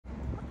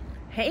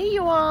Hey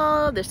you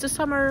all, this is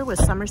Summer with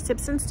Summer's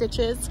Tips and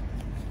Stitches.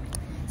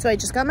 So I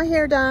just got my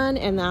hair done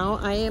and now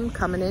I am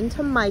coming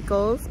into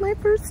Michael's, my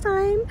first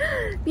time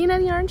being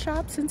at a yarn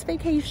shop since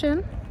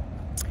vacation.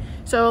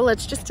 So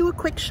let's just do a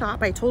quick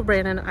shop. I told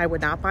Brandon I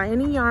would not buy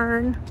any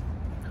yarn.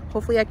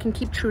 Hopefully I can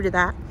keep true to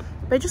that.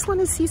 But I just want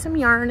to see some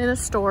yarn in a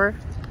store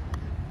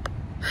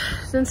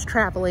since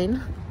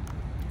traveling.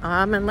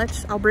 And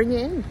I'll bring you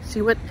in,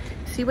 see what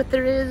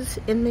there is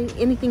in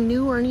anything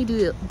new or any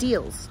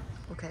deals.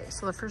 Okay,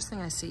 so the first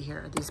thing I see here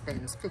are these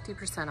bins,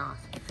 50% off,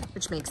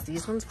 which makes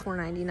these ones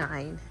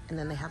 $4.99, and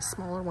then they have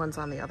smaller ones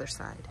on the other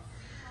side.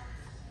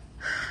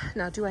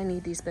 Now, do I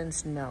need these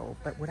bins? No,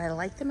 but would I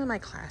like them in my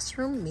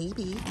classroom?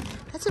 Maybe.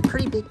 That's a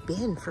pretty big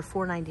bin for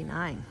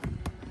 $4.99.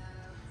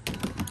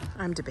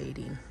 I'm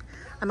debating.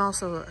 I'm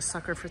also a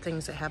sucker for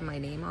things that have my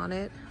name on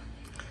it.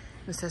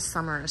 It says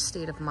Summer, a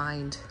state of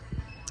mind.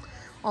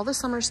 All the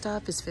summer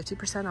stuff is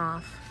 50%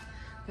 off.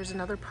 There's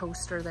another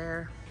poster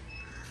there.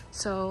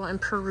 So I'm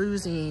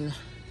perusing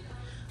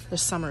the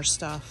summer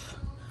stuff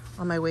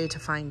on my way to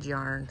find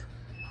yarn.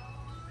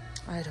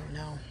 I don't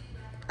know.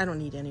 I don't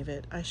need any of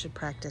it. I should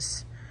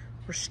practice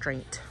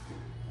restraint.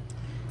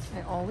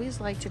 I always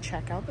like to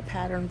check out the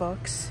pattern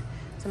books.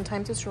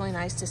 Sometimes it's really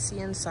nice to see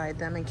inside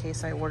them in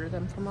case I order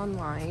them from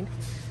online.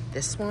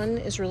 This one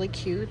is really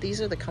cute.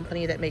 These are the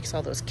company that makes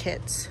all those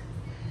kits.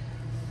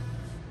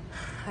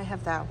 I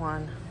have that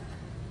one.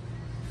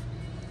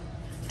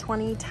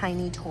 20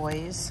 tiny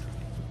toys.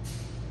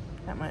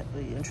 That might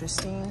be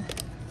interesting.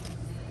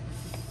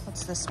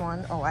 What's this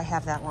one? Oh, I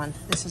have that one.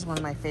 This is one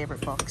of my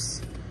favorite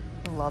books.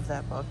 I love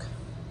that book.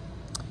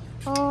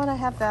 Oh, and I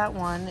have that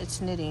one.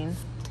 It's knitting.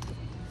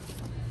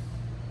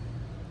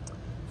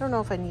 I don't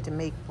know if I need to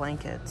make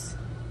blankets.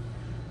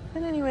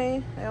 But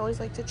anyway, I always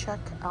like to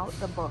check out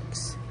the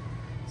books.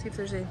 See if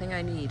there's anything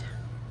I need.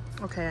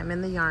 Okay, I'm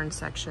in the yarn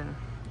section.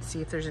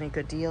 See if there's any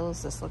good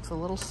deals. This looks a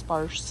little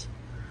sparse.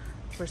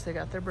 Of course, they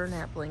got their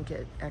Bernat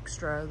blanket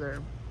extra.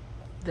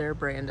 Their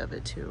brand of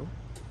it too.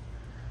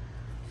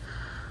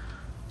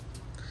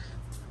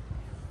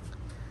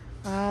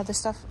 The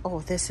stuff, oh,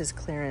 this is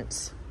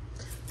clearance.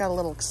 Got a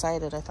little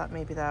excited. I thought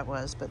maybe that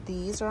was, but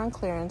these are on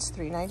clearance,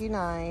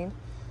 $3.99.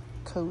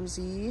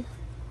 Cozy.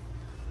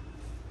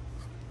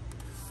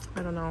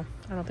 I don't know.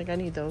 I don't think I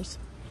need those.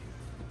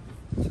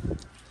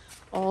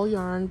 All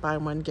yarn, buy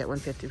one, get one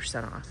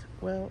 50% off.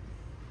 Well,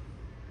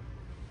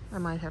 I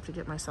might have to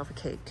get myself a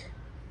cake.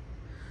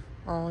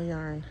 All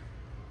yarn.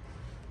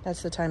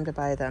 That's the time to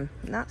buy them.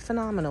 Not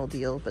phenomenal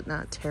deal, but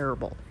not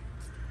terrible.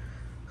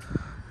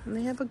 And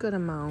they have a good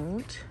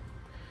amount.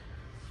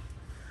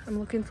 I'm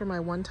looking for my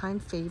one-time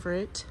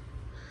favorite.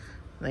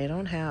 They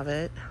don't have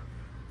it.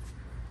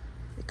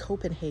 The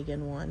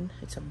Copenhagen one.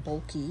 It's a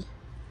bulky.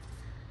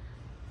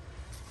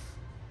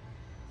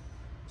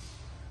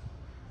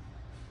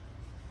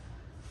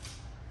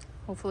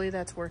 Hopefully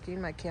that's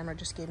working. My camera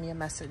just gave me a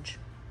message.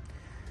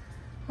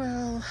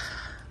 Well,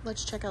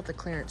 let's check out the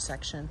clearance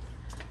section.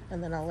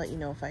 And then I'll let you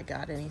know if I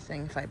got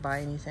anything, if I buy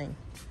anything.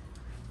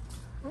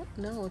 Oh,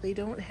 no, they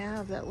don't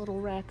have that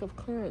little rack of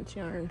clearance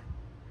yarn.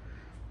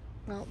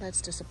 Well,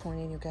 that's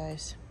disappointing, you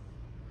guys.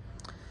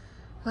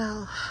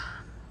 Well,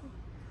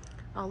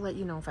 I'll let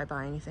you know if I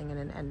buy anything in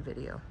an end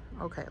video.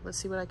 Okay, let's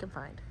see what I can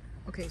find.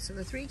 Okay, so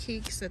the 3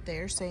 cakes that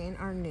they're saying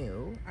are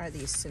new are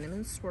these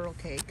cinnamon swirl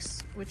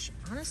cakes, which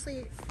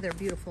honestly, they're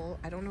beautiful.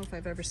 I don't know if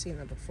I've ever seen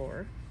them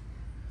before.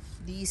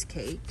 These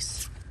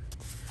cakes,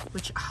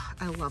 which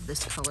I love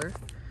this color.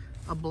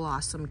 A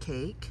blossom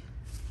cake.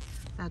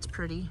 That's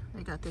pretty.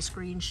 They got this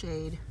green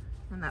shade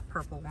and that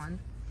purple one.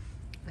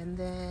 And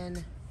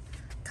then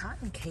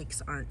cotton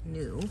cakes aren't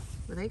new,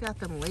 but they got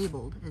them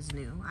labeled as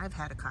new. I've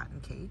had a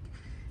cotton cake.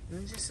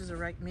 And this is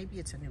maybe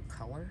it's a new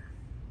color.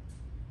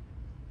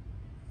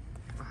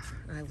 Oh,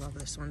 I love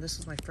this one. This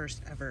is my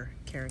first ever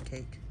Karen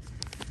cake.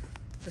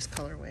 This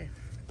colorway.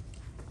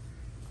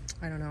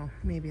 I don't know.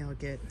 Maybe I'll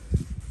get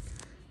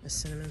a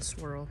cinnamon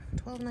swirl.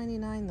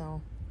 $12.99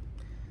 though.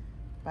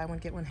 Buy one,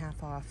 get one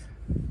half off.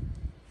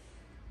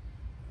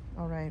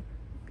 All right,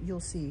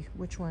 you'll see.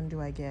 Which one do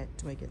I get?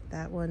 Do I get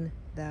that one,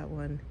 that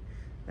one,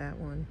 that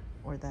one,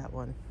 or that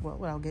one?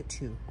 Well, I'll get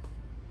 2.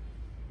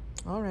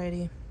 All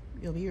righty,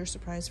 you'll be your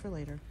surprise for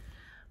later.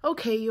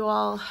 Okay, you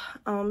all,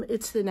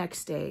 it's the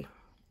next day.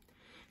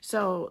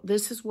 So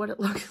this is what it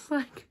looks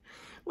like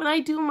when I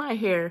do my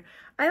hair.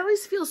 I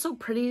always feel so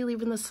pretty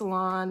leaving the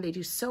salon. They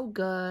do so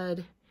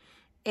good.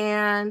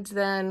 And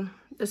then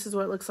this is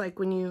what it looks like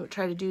when you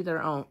try to do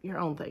your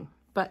own thing.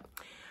 But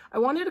I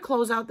wanted to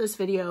close out this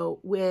video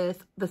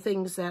with the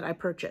things that I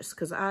purchased.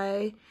 Because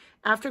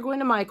after going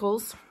to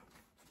Michael's,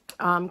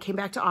 came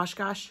back to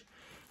Oshkosh.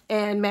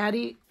 And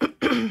Maddie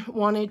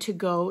wanted to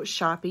go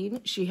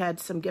shopping. She had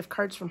some gift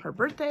cards from her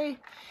birthday.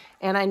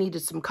 And I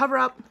needed some cover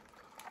up.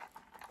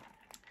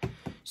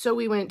 So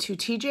we went to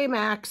TJ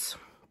Maxx,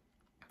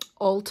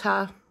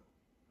 Ulta.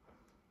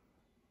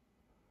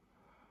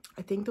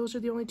 I think those are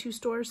the only 2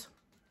 stores.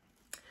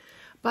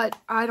 But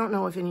I don't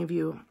know if any of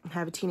you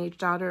have a teenage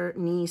daughter,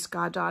 niece,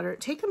 goddaughter.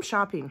 Take them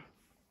shopping.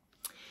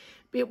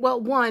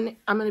 Well, one,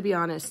 I'm going to be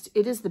honest.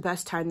 It is the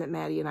best time that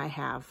Maddie and I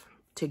have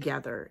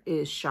together,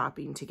 is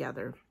shopping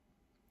together.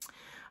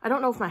 I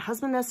don't know if my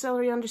husband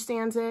necessarily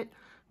understands it,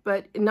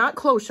 but not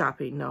clothes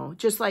shopping, no.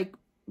 Just like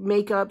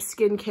makeup,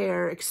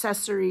 skincare,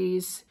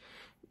 accessories.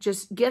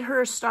 Just get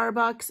her a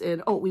Starbucks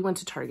and, oh, we went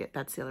to Target.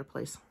 That's the other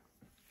place.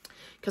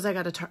 Because I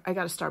got a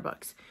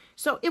Starbucks.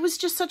 So it was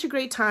just such a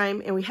great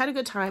time, and we had a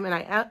good time, and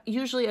I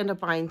usually end up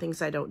buying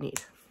things I don't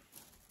need.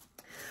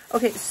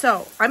 Okay,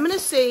 so I'm going to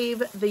save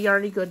the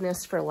yarny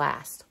goodness for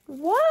last.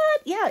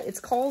 What? Yeah,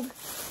 it's called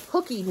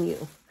Hooking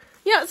You.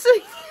 Yeah, so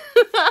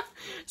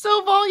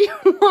if all you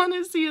want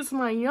to see is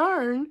my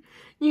yarn,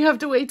 you have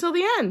to wait till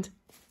the end.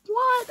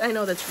 What? I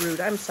know that's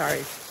rude. I'm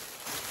sorry.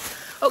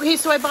 Okay,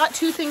 so I bought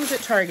 2 things at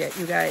Target,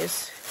 you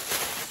guys.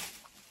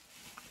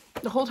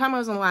 The whole time I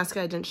was in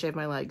Alaska, I didn't shave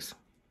my legs.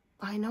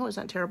 I know,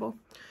 isn't that terrible?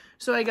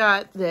 So I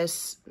got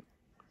this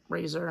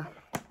razor.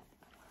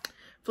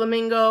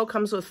 Flamingo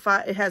comes with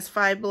 5, it has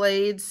 5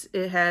 blades.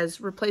 It has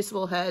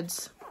replaceable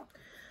heads.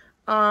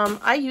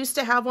 I used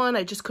to have one.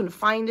 I just couldn't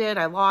find it.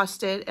 I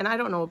lost it. And I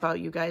don't know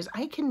about you guys.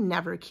 I can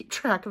never keep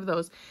track of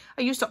those.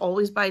 I used to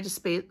always buy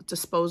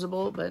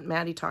disposable, but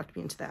Maddie talked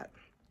me into that.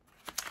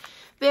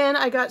 Then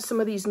I got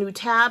some of these new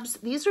tabs.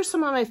 These are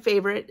some of my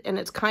favorite, and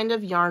it's kind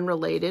of yarn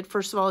related.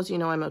 First of all, as you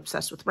know, I'm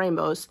obsessed with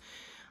rainbows.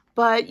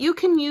 But you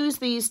can use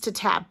these to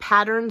tab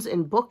patterns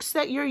in books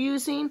that you're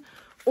using,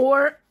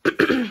 or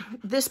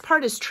this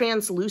part is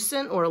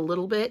translucent or a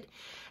little bit.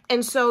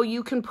 And so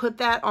you can put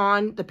that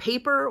on the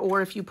paper,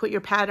 or if you put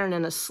your pattern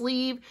in a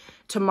sleeve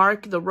to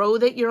mark the row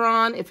that you're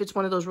on, if it's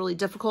one of those really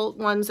difficult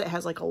ones that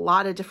has like a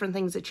lot of different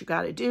things that you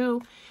got to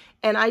do.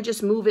 And I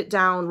just move it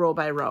down row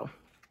by row.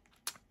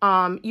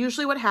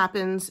 Usually what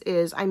happens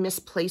is I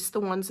misplace the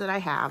ones that I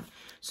have,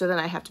 so then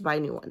I have to buy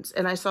new ones.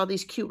 And I saw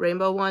these cute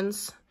rainbow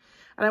ones,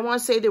 and I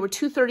want to say they were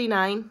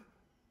 $2.39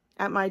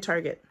 at my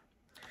Target.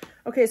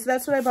 Okay, so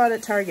that's what I bought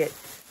at Target.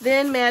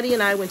 Then Maddie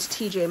and I went to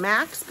TJ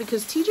Maxx,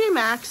 because TJ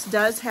Maxx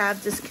does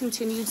have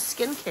discontinued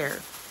skincare.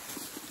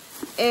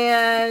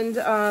 And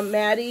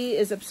Maddie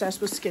is obsessed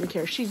with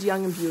skincare. She's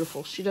young and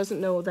beautiful. She doesn't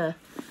know the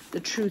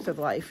truth of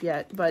life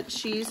yet, but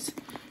she's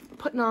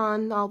putting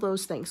on all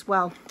those things.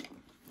 Well,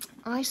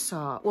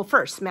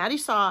 first, Maddie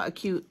saw a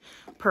cute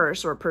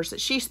purse, or a purse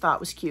that she thought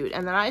was cute.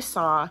 And then I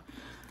saw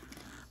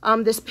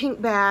this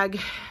pink bag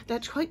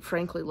that, quite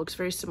frankly, looks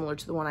very similar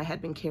to the one I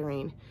had been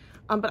carrying.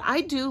 But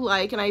I do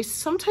like, and I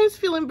sometimes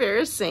feel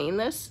embarrassed saying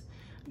this,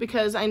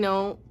 because I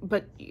know,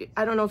 but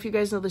I don't know if you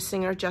guys know the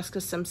singer Jessica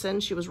Simpson.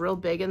 She was real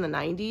big in the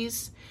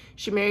 90s.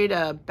 She married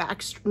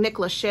Nick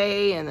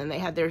Lachey, and then they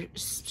had their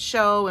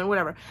show and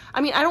whatever.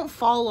 I mean, I don't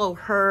follow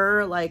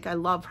her, like I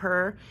love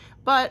her,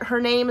 but her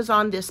name is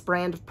on this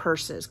brand of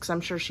purses, because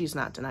I'm sure she's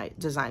not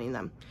designing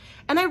them.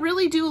 And I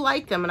really do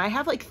like them, and I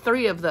have like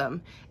 3 of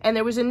them. And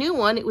there was a new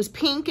one. It was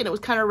pink, and it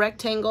was kind of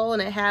rectangle,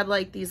 and it had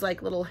like these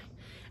like little,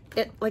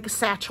 like a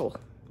satchel,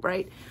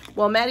 right?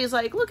 Well, Maddie's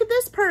like, look at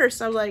this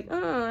purse. I was like,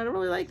 oh, I don't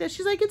really like this.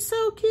 She's like, it's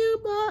so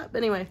cute. But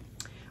anyway,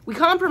 we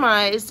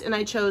compromised, and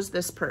I chose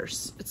this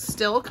purse. It's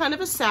still kind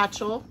of a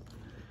satchel,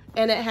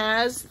 and it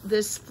has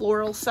this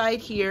floral side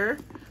here.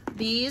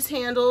 These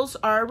handles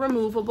are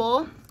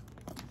removable,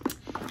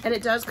 and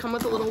it does come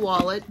with a little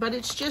wallet, but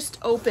it's just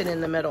open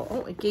in the middle.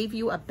 Oh, it gave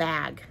you a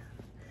bag.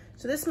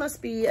 So this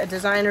must be a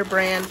designer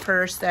brand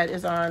purse that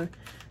is on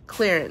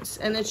clearance,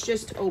 and it's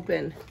just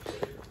open.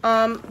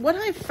 What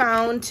I've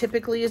found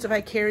typically is if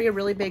I carry a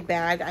really big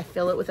bag, I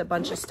fill it with a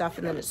bunch of stuff,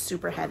 and then it's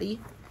super heavy.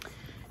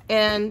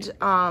 And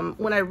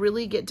when I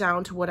really get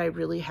down to what I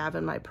really have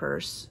in my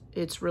purse,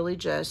 it's really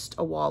just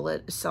a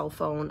wallet, a cell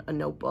phone, a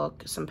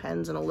notebook, some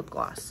pens, and a lip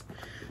gloss.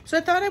 So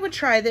I thought I would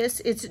try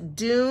this. It's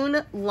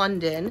Dune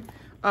London.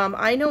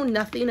 I know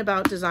nothing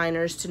about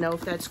designers to know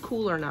if that's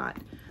cool or not.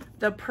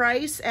 The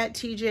price at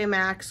TJ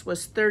Maxx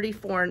was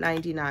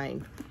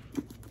 $34.99.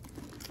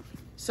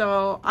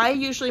 So I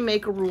usually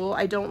make a rule.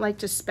 I don't like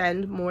to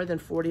spend more than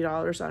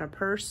 $40 on a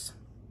purse.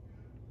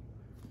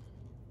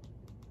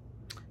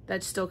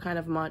 That's still kind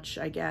of much,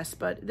 I guess.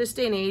 But this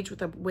day and age, with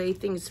the way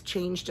things have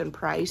changed in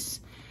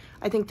price,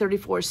 I think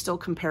 $34 is still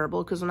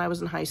comparable, because when I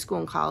was in high school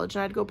and college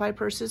and I'd go buy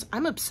purses,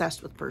 I'm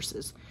obsessed with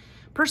purses.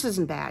 Purses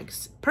and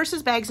bags.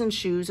 Purses, bags, and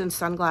shoes, and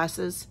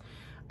sunglasses.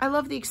 I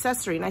love the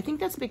accessory, and I think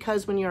that's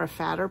because when you're a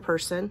fatter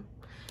person,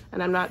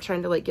 and I'm not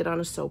trying to like get on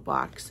a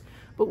soapbox,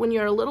 but when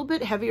you're a little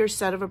bit heavier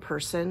set of a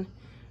person,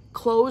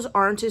 clothes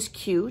aren't as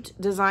cute.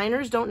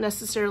 Designers don't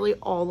necessarily,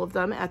 all of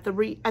them at the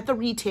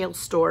retail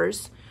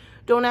stores,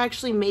 don't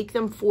actually make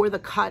them for the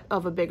cut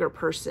of a bigger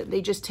person.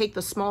 They just take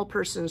the small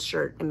person's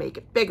shirt and make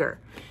it bigger.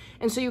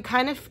 And so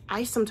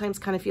I sometimes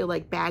kind of feel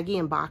like baggy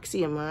and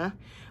boxy and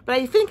but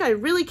I think I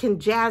really can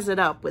jazz it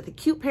up with a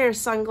cute pair of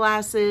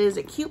sunglasses,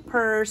 a cute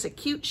purse, a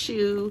cute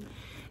shoe,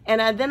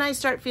 and then I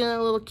start feeling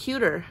a little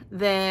cuter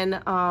than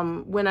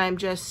when I'm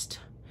just,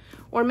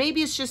 or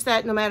maybe it's just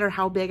that no matter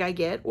how big I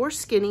get or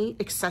skinny,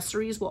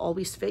 accessories will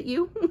always fit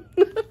you,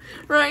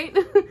 right?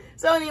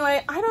 So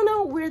anyway, I don't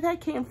know where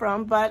that came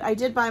from, but I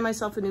did buy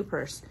myself a new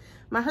purse.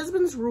 My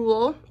husband's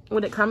rule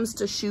when it comes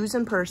to shoes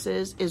and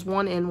purses is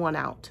 1 in, 1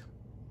 out.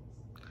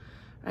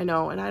 I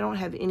know, and I don't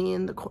have any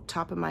in the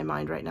top of my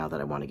mind right now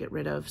that I want to get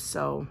rid of.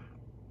 So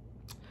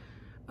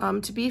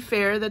to be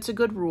fair, that's a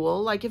good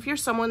rule. Like if you're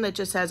someone that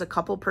just has a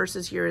couple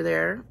purses here or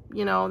there,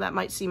 you know, that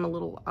might seem a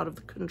little out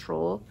of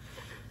control.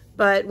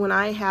 But when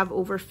I have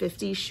over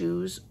 50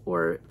 shoes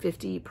or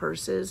 50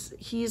 purses,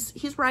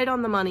 he's right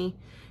on the money,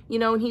 you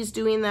know, and he's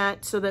doing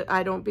that so that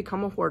I don't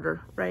become a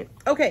hoarder, right?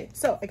 Okay,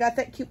 so I got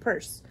that cute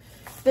purse.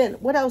 Then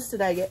what else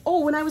did I get?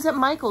 Oh, when I was at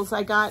Michael's,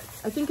 I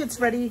think it's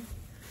ready.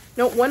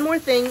 No, one more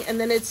thing, and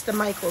then it's the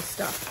Michael's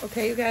stuff.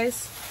 Okay, you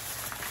guys?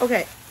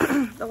 Okay,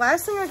 the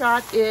last thing I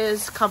got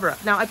is Cover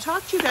Up. Now, I've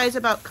talked to you guys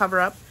about Cover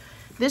Up.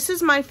 This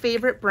is my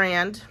favorite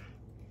brand,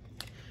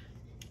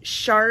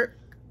 Tarte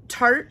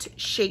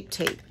Shape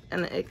Tape.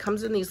 And it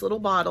comes in these little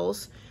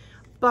bottles.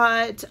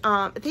 But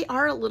they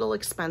are a little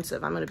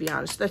expensive, I'm going to be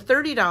honest. They're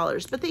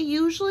 $30, but they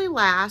usually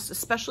last,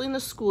 especially in the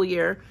school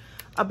year,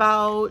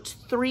 about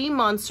 3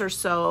 months or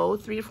so,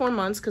 3 to 4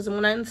 months, because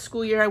when I'm in the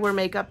school year, I wear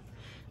makeup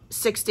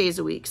 6 days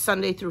a week,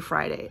 Sunday through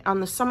Friday.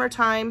 On the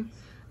summertime,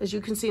 as you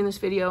can see in this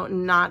video,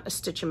 not a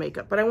stitch of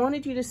makeup. But I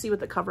wanted you to see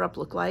what the Cover Up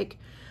looked like.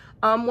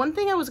 One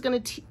thing I was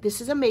going to, this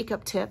is a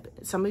makeup tip.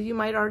 Some of you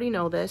might already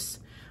know this.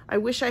 I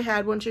wish I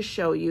had one to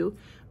show you.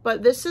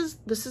 But this is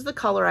the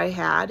color I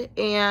had.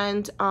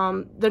 And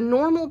the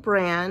normal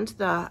brand,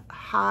 the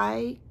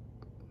high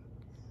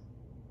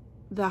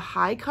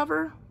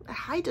cover,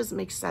 high doesn't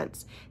make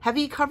sense.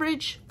 Heavy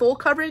coverage, full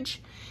coverage,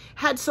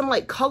 had some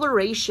like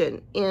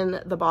coloration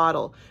in the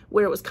bottle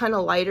where it was kind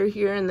of lighter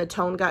here and the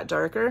tone got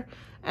darker.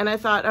 And I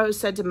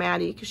said to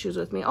Maddie, because she was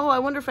with me, oh, I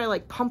wonder if I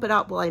like pump it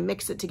up while I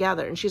mix it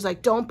together. And she's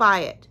like, don't buy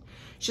it.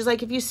 She's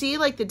like, if you see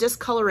like the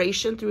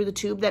discoloration through the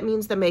tube, that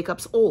means the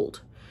makeup's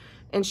old.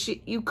 And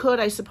you could,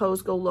 I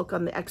suppose, go look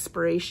on the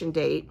expiration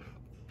date.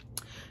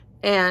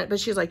 But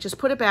she's like, just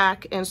put it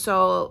back. And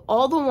so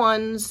all the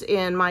ones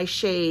in my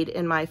shade,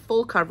 in my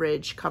full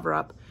coverage Cover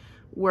Up,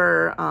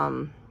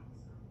 were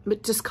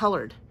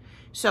discolored.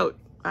 So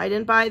I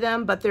didn't buy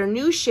them, but their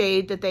new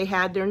shade that they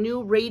had, their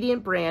new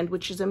Radiant brand,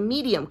 which is a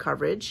medium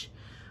coverage,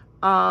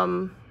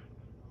 was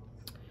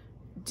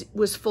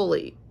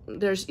fully.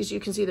 As you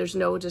can see, there's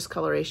no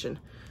discoloration.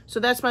 So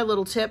that's my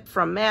little tip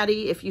from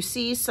Maddie. If you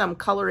see some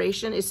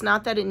coloration, it's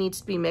not that it needs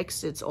to be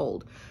mixed, it's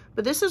old.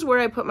 But this is where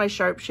I put my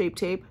Sharp Shape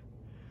Tape.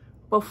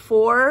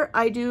 Before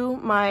I do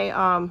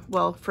my,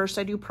 well, first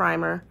I do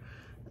primer,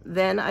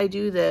 then I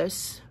do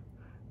this,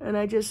 and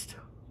I just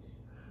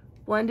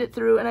blend it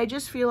through, and I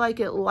just feel like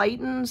it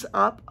lightens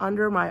up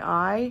under my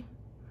eye.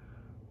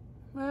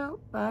 Well,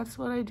 that's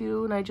what I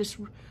do, and I just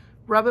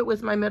rub it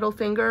with my middle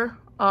finger.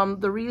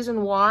 The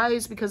reason why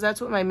is because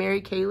that's what my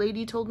Mary Kay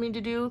lady told me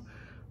to do.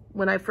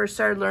 When I first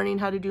started learning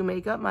how to do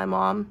makeup, my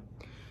mom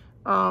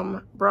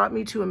brought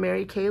me to a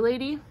Mary Kay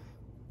lady,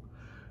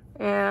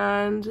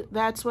 and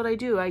that's what I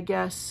do. I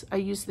guess I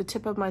use the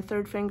tip of my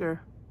third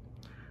finger.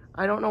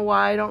 I don't know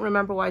why. I don't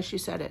remember why she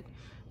said it.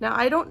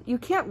 Now, you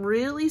can't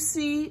really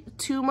see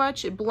too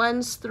much. It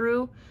blends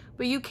through,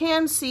 but you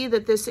can see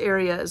that this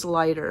area is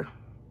lighter.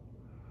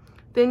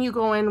 Then you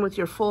go in with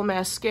your full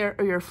mascara,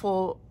 or your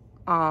full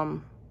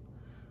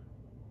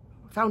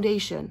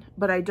foundation,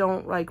 but I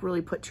don't like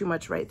really put too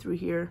much right through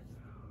here.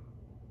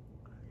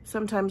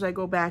 Sometimes I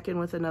go back in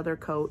with another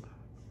coat.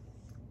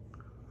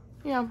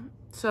 Yeah,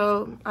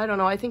 so I don't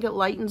know. I think it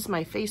lightens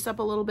my face up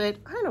a little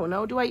bit. I don't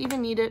know. Do I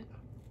even need it?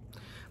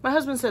 My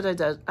husband said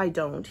I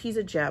don't. He's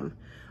a gem.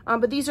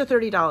 But these are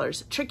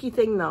 $30. Tricky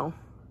thing though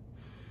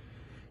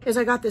is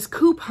I got this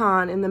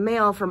coupon in the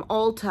mail from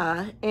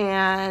Ulta,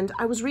 and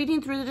I was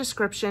reading through the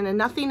description, and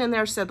nothing in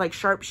there said like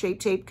Sharp Shape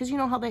Tape, because you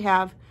know how they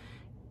have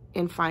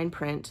in fine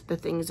print the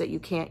things that you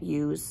can't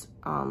use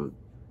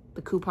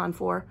the coupon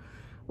for.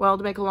 Well,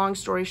 to make a long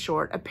story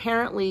short,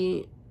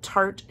 apparently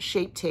Tarte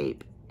Shape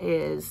Tape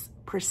is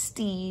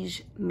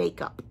prestige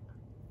makeup.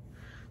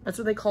 That's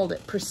what they called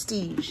it,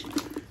 prestige.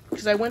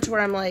 Because I went to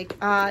where I'm like,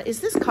 is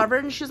this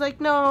covered? And she's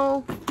like,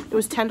 no. It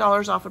was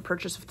 $10 off a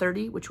purchase of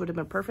 $30, which would have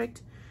been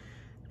perfect.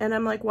 And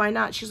I'm like, why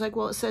not? She's like,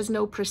 well, it says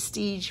no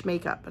prestige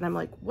makeup. And I'm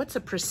like, what's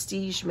a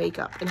prestige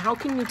makeup? And how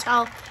can you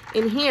tell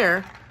in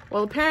here?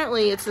 Well,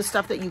 apparently it's the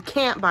stuff that you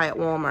can't buy at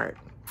Walmart.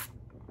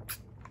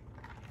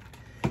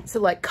 So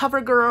like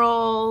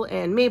CoverGirl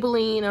and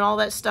Maybelline and all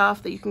that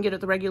stuff that you can get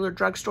at the regular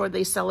drugstore,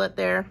 they sell it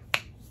there.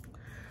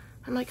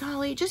 I'm like,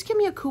 Holly, just give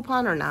me a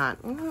coupon or not.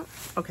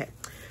 Okay.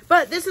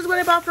 But this is what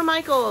I bought from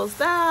Michael's.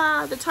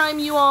 The time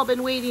you all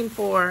been waiting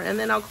for. And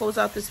then I'll close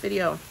out this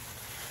video.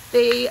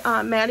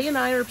 Maddie and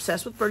I are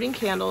obsessed with burning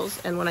candles.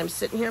 And when I'm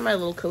sitting here in my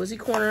little cozy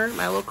corner,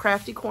 my little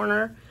crafty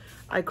corner,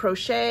 I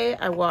crochet,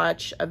 I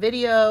watch a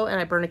video, and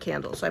I burn a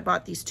candle. So I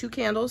bought these 2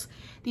 candles.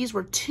 These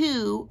were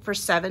 2 for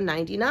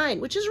 $7.99,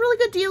 which is a really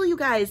good deal, you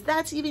guys.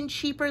 That's even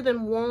cheaper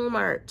than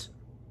Walmart.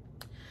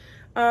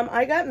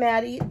 I got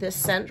Maddie this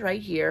scent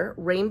right here,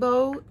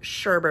 Rainbow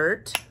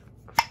Sherbet.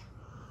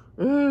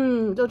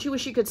 Don't you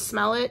wish you could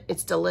smell it?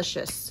 It's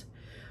delicious.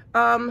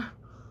 To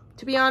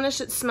be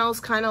honest, it smells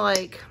kind of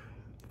like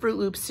Fruit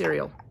Loops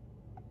cereal.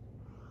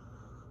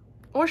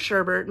 Or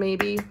sherbet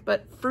maybe,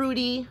 but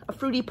fruity, a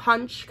fruity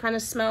punch kind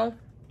of smell.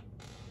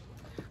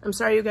 I'm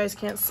sorry you guys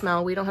can't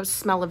smell. We don't have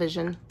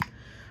smell-o-vision.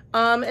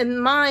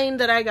 And mine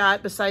that I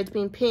got, besides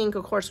being pink,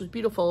 of course, was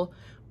beautiful,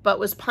 but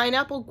was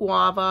pineapple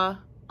guava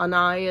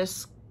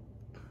anise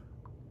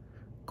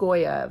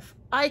goyav.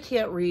 I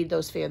can't read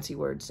those fancy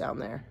words down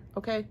there,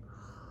 okay?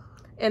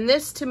 And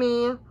this, to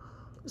me,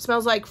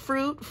 smells like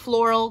fruit,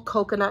 floral,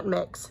 coconut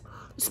mix.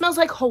 It smells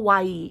like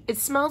Hawaii. It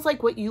smells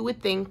like what you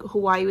would think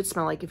Hawaii would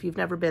smell like if you've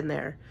never been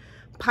there.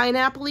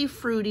 Pineapple-y,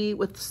 fruity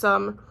with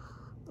some,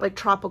 like,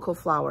 tropical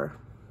flower.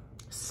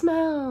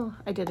 Smell.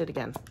 I did it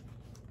again.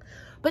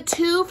 But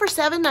 2 for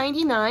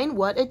 $7.99,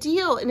 what a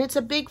deal. And it's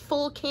a big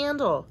full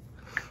candle.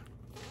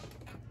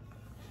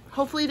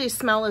 Hopefully they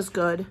smell as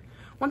good.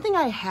 One thing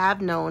I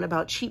have known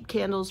about cheap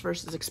candles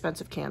versus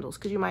expensive candles,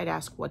 because you might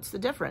ask, what's the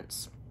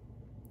difference?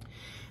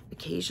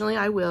 Occasionally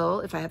I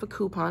will, if I have a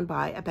coupon,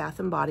 buy a Bath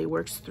 & Body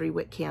Works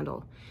 3-wick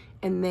candle.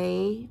 And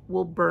they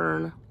will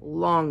burn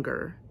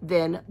longer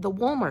than the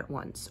Walmart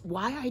ones.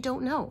 Why? I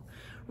don't know.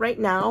 Right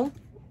now,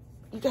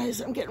 you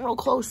guys, I'm getting real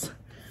close.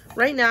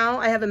 Right now,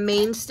 I have a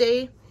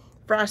Mainstay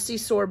Frosty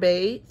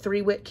Sorbet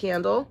 3-wick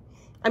candle.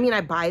 I mean,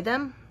 I buy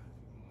them.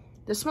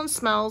 This one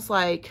smells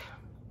like,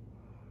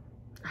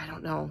 I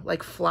don't know,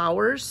 like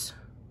flowers.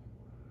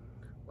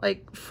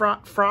 Like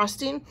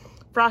frosted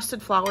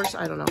flowers.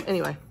 I don't know.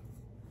 Anyway.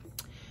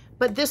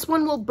 But this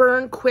one will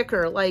burn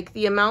quicker. Like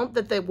the amount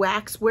that the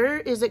wax, where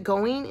is it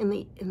going in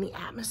the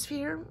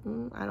atmosphere?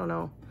 I don't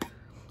know.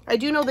 I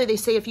do know that they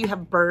say if you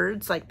have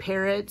birds like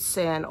parrots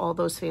and all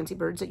those fancy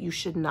birds that you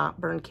should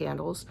not burn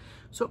candles.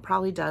 So it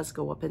probably does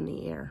go up in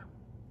the air.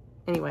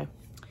 Anyway,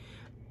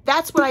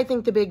 that's what I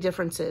think the big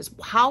difference is.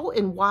 How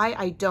and why,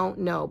 I don't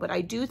know. But I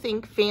do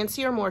think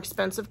fancier, more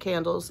expensive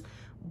candles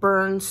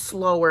burn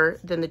slower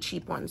than the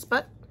cheap ones.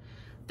 But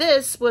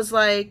this was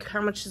like,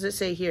 how much does it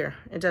say here?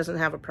 It doesn't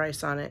have a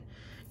price on it.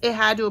 It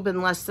had to have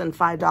been less than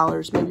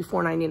 $5, maybe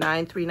 $4.99,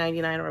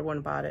 $3.99, or I wouldn't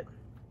have bought it.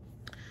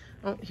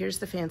 Oh, here's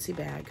the fancy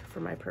bag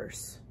for my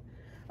purse.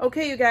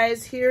 Okay, you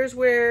guys, here's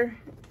where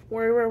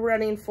we're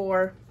running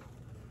for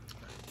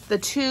the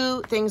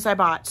 2 things I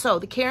bought. So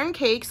the Karen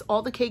cakes,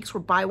 all the cakes were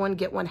buy one,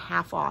 get one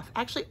half off.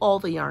 Actually, all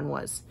the yarn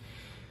was.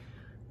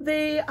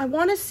 I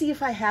want to see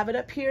if I have it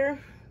up here.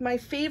 My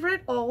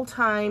favorite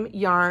all-time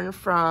yarn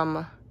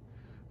from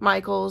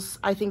Michaels,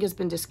 I think, has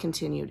been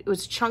discontinued. It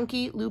was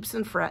chunky loops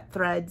and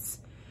threads.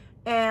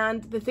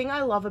 And the thing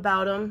I love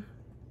about them,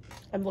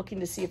 I'm looking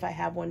to see if I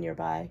have one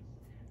nearby,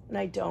 and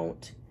I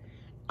don't.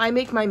 I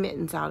make my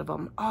mittens out of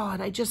them. Oh,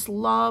 and I just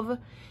love,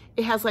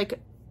 it has like,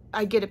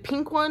 I get a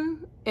pink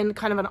one and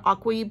kind of an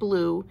aqua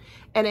blue,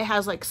 and it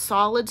has like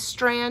solid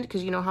strand,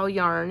 because you know how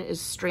yarn is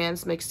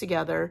strands mixed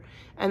together.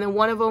 And then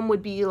one of them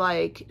would be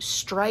like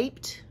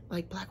striped,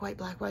 like black, white,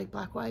 black, white,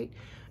 black, white.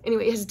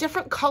 Anyway, it has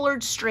different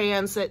colored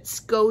strands that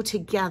go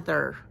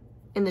together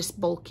in this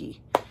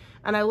bulky.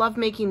 And I love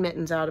making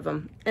mittens out of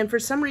them. And for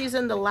some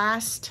reason, the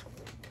last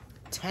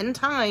 10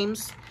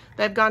 times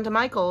that I've gone to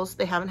Michael's,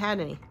 they haven't had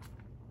any.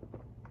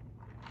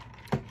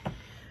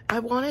 I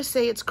want to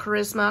say it's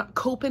Charisma,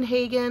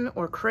 Copenhagen,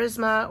 or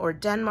Charisma, or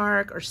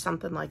Denmark, or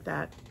something like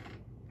that.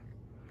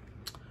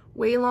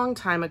 Way long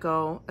time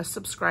ago, a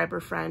subscriber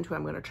friend, who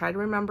I'm going to try to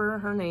remember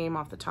her name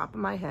off the top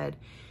of my head,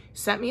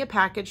 sent me a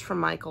package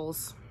from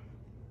Michael's.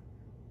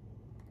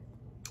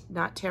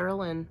 Not Tara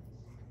Lynn.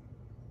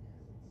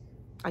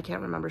 I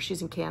can't remember.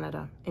 She's in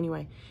Canada.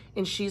 Anyway,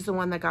 and she's the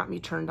one that got me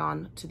turned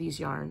on to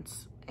these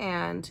yarns.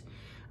 And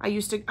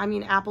I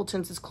mean,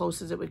 Appleton's as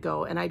close as it would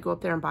go, and I'd go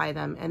up there and buy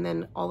them. And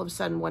then all of a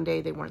sudden, one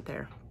day, they weren't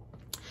there.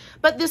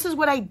 But this is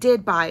what I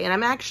did buy, and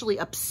I'm actually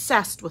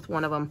obsessed with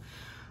one of them.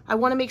 I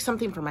want to make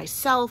something for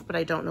myself, but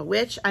I don't know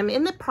which. I'm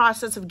in the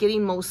process of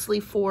getting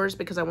mostly 4s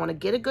because I want to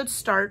get a good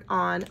start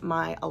on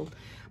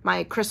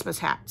my Christmas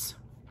hats.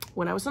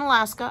 When I was in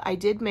Alaska, I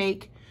did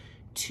make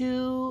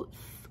 2,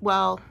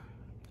 well,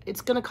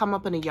 it's going to come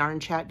up in a yarn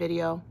chat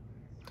video,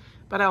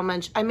 but I'll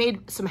mention, I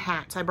made some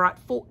hats. I brought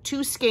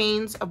 2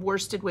 skeins of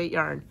worsted weight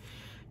yarn,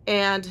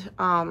 and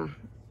I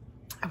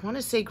want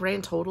to say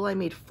grand total I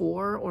made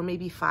 4 or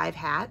maybe 5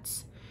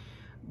 hats,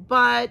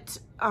 but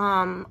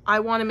I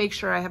want to make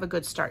sure I have a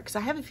good start, because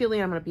I have a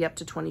feeling I'm going to be up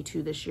to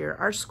 22 this year.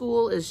 Our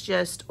school is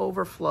just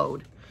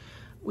overflowed.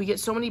 We get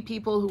so many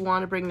people who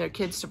want to bring their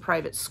kids to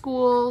private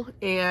school,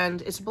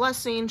 and it's a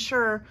blessing,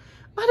 sure,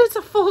 but it's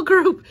a full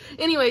group.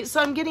 Anyway,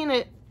 so I'm getting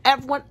it.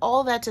 Everyone,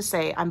 all that to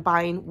say, I'm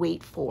buying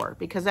weight 4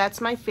 because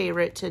that's my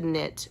favorite to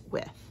knit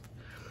with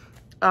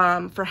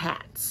for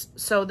hats.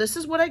 So this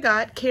is what I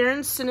got.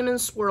 Karen's Cinnamon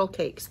Swirl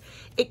Cakes.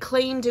 It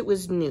claimed it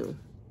was new.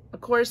 Of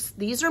course,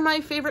 these are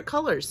my favorite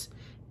colors.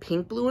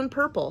 Pink, blue, and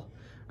purple.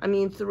 I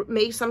mean,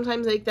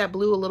 sometimes make that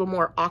blue a little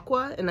more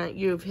aqua, and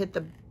you've hit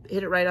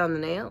it right on the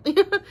nail.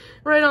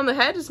 Right on the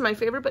head is my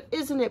favorite, but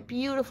isn't it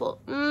beautiful?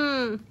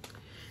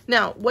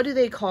 Now, what do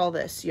they call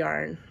this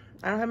yarn?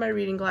 I don't have my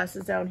reading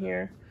glasses down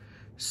here,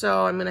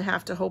 so I'm going to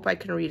have to hope I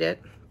can read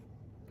it.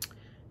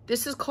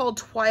 This is called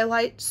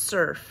Twilight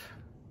Surf.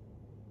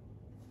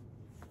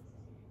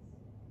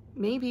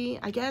 Maybe,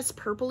 I guess,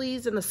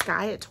 purplies in the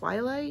sky at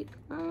twilight?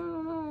 I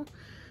don't know.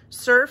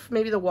 surf,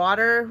 maybe the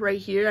water right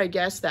here. I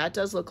guess that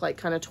does look like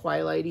kind of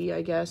twilighty,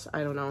 I guess.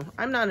 I don't know.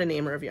 I'm not a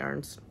namer of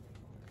yarns.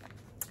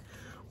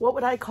 What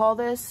would I call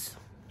this?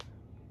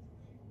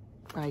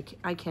 I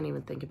can't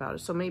even think about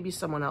it. So maybe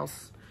someone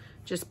else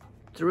just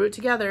threw it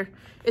together.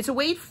 It's a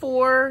weight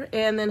 4,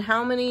 and then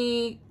how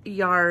many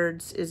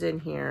yards is in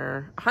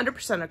here?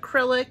 100%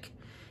 acrylic,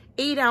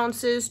 8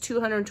 ounces,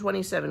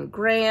 227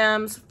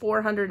 grams,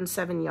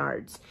 407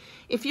 yards.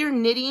 If you're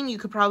knitting, you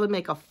could probably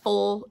make a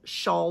full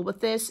shawl with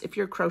this. If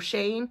you're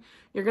crocheting,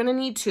 you're gonna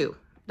need 2.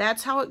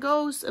 That's how it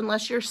goes.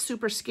 Unless you're a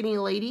super skinny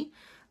lady,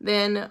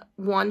 then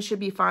 1 should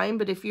be fine.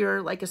 But if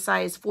you're like a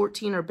size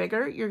 14 or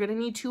bigger, you're gonna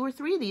need 2 or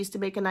 3 of these to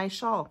make a nice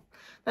shawl.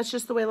 That's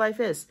just the way life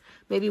is.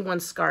 Maybe 1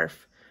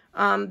 scarf.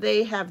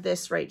 They have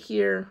this right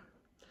here.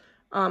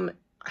 I'm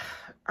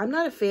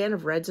not a fan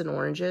of reds and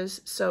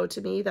oranges, so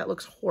to me that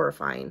looks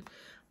horrifying.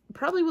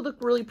 Probably would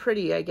look really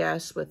pretty, I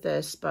guess, with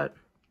this, but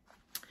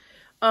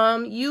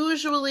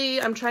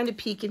usually I'm trying to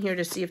peek in here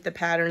to see if the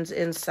pattern's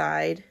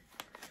inside.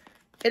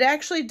 It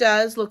actually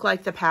does look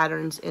like the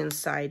pattern's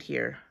inside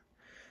here.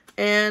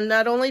 And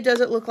not only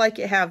does it look like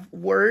it have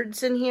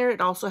words in here,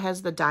 it also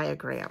has the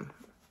diagram.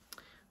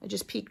 I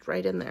just peeked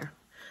right in there.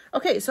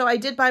 Okay, so I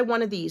did buy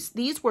 1 of these.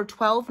 These were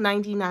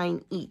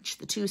 $12.99 each,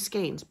 the 2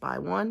 skeins. Buy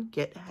 1,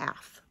 get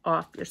half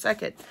off your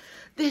second.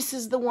 This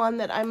is the one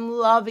that I'm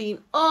loving.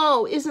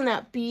 Oh, isn't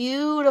that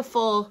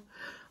beautiful?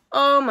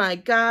 Oh my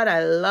God,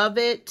 I love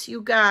it.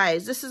 You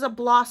guys, this is a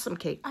blossom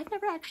cake. I've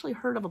never actually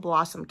heard of a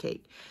blossom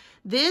cake.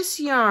 This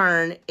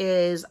yarn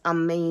is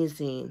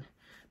amazing.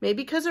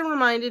 Maybe because it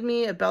reminded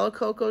me of Bella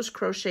Coco's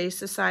Crochet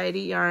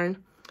Society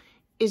yarn.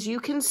 As you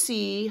can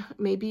see,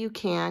 maybe you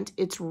can't,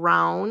 it's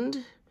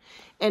round.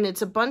 And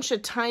it's a bunch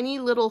of tiny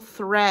little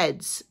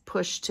threads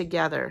pushed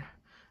together.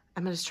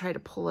 I'm going to try to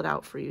pull it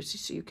out for you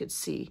so you could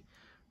see.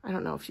 I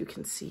don't know if you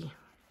can see.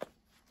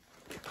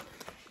 I'm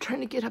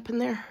trying to get up in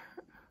there.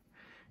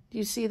 Do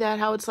you see that?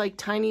 How it's like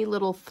tiny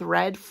little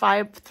threads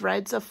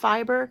of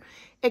fiber?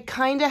 It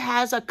kind of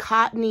has a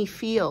cottony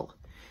feel.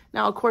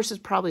 Now, of course, it's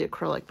probably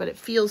acrylic, but it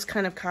feels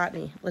kind of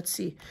cottony. Let's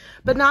see.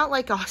 But not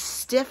like a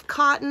stiff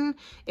cotton.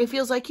 It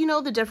feels like, you know,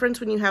 the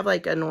difference when you have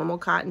like a normal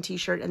cotton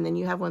t-shirt and then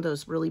you have one of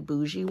those really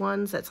bougie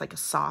ones that's like a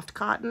soft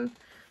cotton.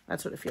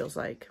 That's what it feels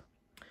like.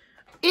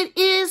 It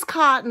is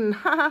cotton.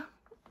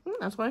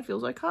 That's why it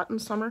feels like cotton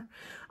summer.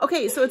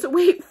 Okay, so it's a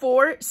weight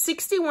 4,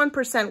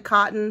 61%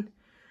 cotton,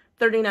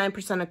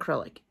 39%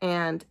 acrylic.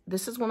 And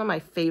this is one of my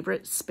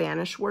favorite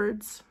Spanish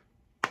words,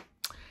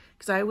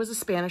 because I was a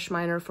Spanish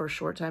minor for a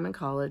short time in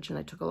college, and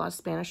I took a lot of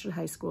Spanish in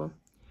high school.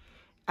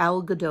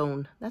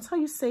 Algodón. That's how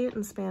you say it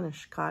in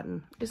Spanish,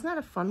 cotton. Isn't that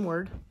a fun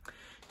word?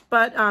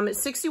 But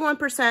it's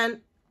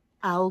 61%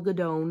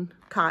 algodón,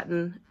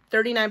 cotton,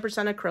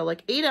 39%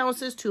 acrylic, 8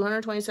 ounces,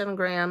 227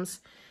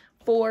 grams,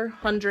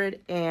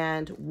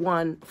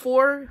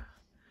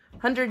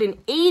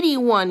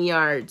 481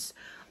 yards.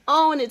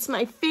 Oh, and it's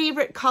my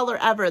favorite color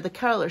ever, the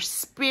color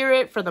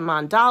Spirit for the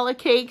mandala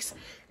cakes.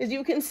 As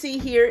you can see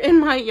here in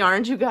my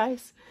yarns, you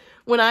guys,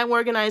 when I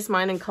organize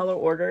mine in color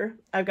order,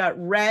 I've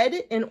got red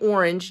and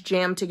orange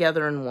jammed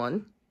together in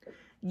one,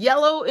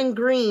 yellow and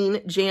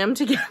green jammed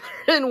together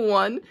in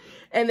one,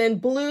 and then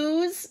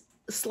blues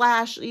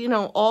 / you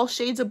know, all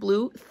shades of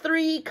blue,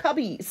 3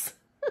 cubbies.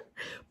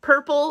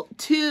 Purple,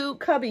 2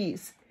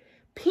 cubbies.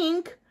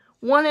 Pink,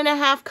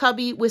 1.5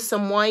 cubby with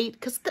some white,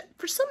 because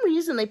for some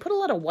reason they put a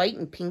lot of white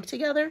and pink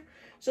together.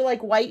 So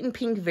like white and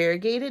pink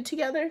variegated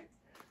together.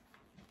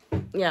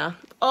 Yeah.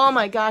 Oh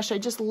my gosh, I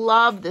just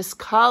love this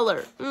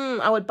color.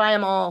 I would buy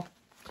them all.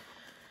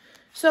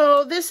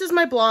 So this is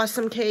my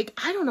blossom cake.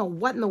 I don't know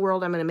what in the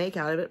world I'm going to make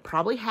out of it.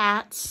 Probably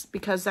hats,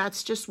 because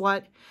that's just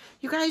what...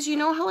 You guys, you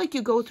know how like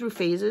you go through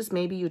phases?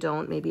 Maybe you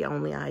don't. Maybe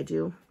only I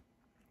do.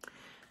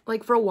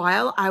 Like for a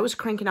while, I was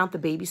cranking out the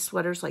baby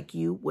sweaters like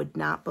you would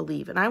not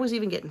believe. And I was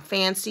even getting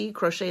fancy,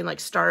 crocheting like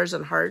stars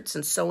and hearts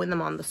and sewing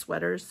them on the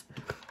sweaters.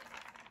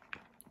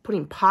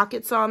 Putting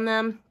pockets on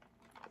them.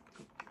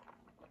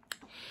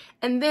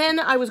 And then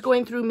I was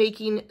going through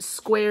making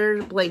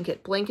square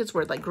blankets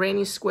were like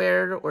granny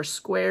squared or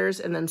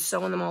squares, and then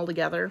sewing them all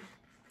together.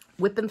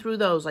 Whipping through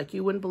those like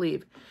you wouldn't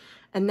believe.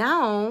 And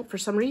now, for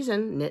some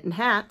reason, knitting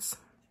hats.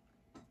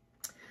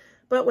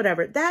 But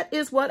whatever. That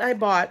is what I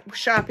bought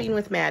shopping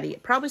with Maddie.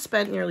 Probably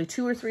spent nearly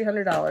 $200 or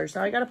 $300.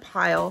 Now I got a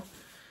pile.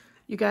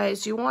 You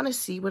guys, do you want to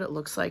see what it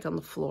looks like on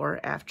the floor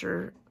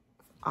after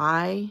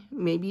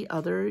maybe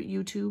other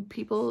YouTube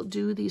people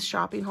do these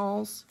shopping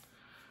hauls?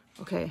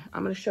 Okay,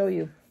 I'm going to show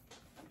you.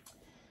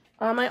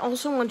 I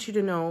also want you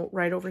to know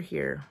right over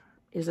here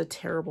is a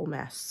terrible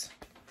mess.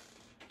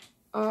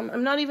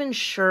 I'm not even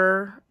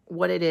sure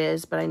what it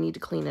is, but I need to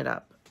clean it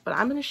up. But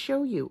I'm going to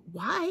show you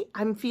why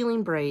I'm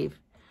feeling brave.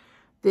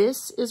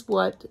 This is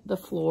what the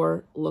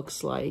floor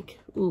looks like.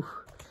 Ooh,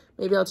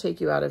 maybe I'll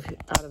take you out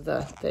of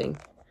the thing.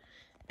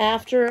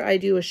 After I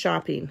do a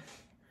shopping.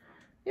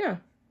 Yeah.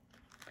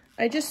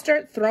 I just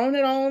start throwing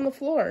it all on the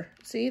floor.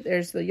 See,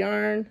 there's the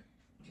yarn.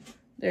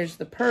 There's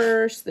the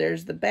purse.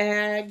 There's the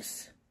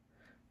bags.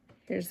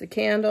 Here's the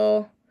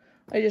candle.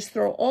 I just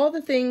throw all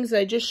the things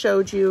I just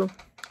showed you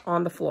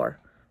on the floor.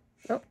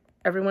 Oh,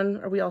 everyone,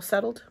 are we all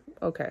settled?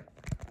 Okay.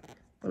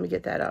 Let me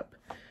get that up.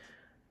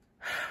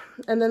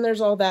 And then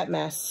there's all that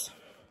mess.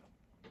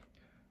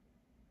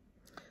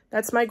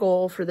 That's my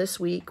goal for this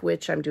week,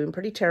 which I'm doing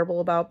pretty terrible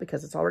about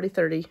because it's already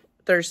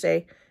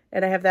Thursday,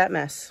 and I have that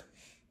mess.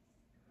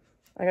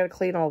 I got to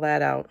clean all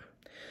that out.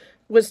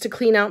 Was to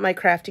clean out my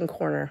crafting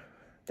corner.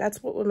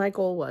 That's what my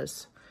goal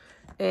was.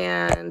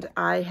 And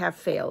I have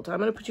failed. I'm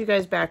going to put you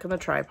guys back on the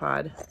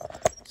tripod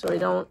so I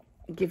don't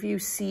give you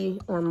sea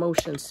or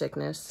motion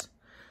sickness.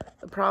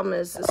 The problem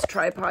is this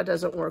tripod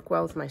doesn't work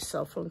well with my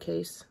cell phone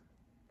case.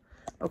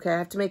 Okay, I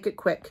have to make it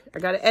quick. I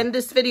got to end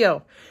this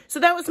video. So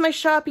that was my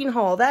shopping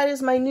haul. That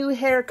is my new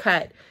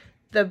haircut.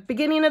 The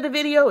beginning of the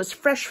video is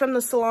fresh from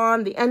the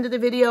salon. The end of the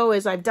video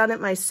is I've done it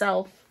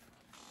myself.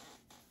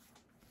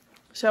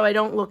 So I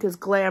don't look as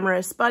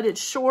glamorous, but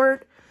it's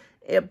short.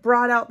 It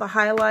brought out the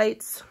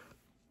highlights.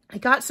 I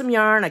got some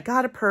yarn. I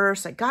got a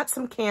purse. I got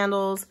some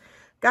candles.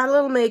 Got a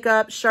little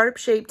makeup. Sharp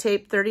Shape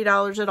Tape,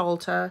 $30 at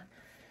Ulta.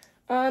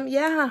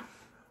 Yeah,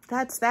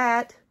 that's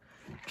that.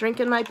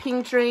 Drinking my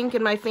pink drink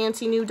in my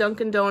fancy new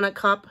Dunkin' Donut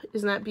cup.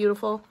 Isn't that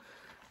beautiful?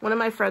 One of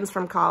my friends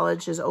from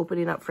college is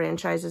opening up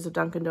franchises of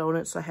Dunkin'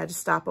 Donuts, so I had to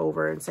stop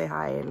over and say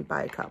hi and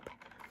buy a cup.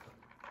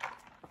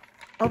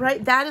 All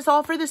right, that is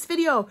all for this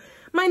video.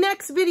 My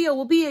next video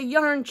will be a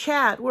yarn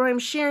chat where I'm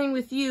sharing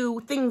with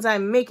you things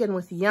I'm making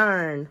with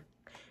yarn.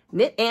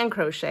 Knit and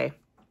crochet.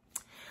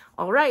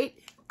 All right.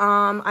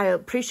 I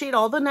appreciate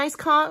all the nice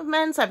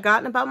comments I've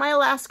gotten about my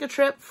Alaska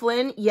trip.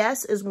 Flynn,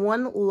 yes, is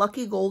one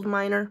lucky gold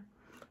miner.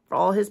 For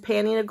all his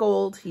panning of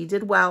gold, he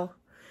did well.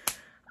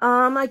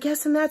 I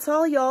guess, and that's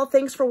all, y'all.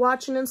 Thanks for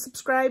watching and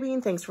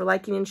subscribing. Thanks for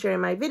liking and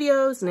sharing my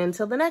videos. And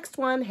until the next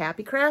one,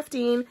 happy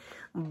crafting.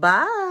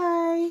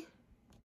 Bye.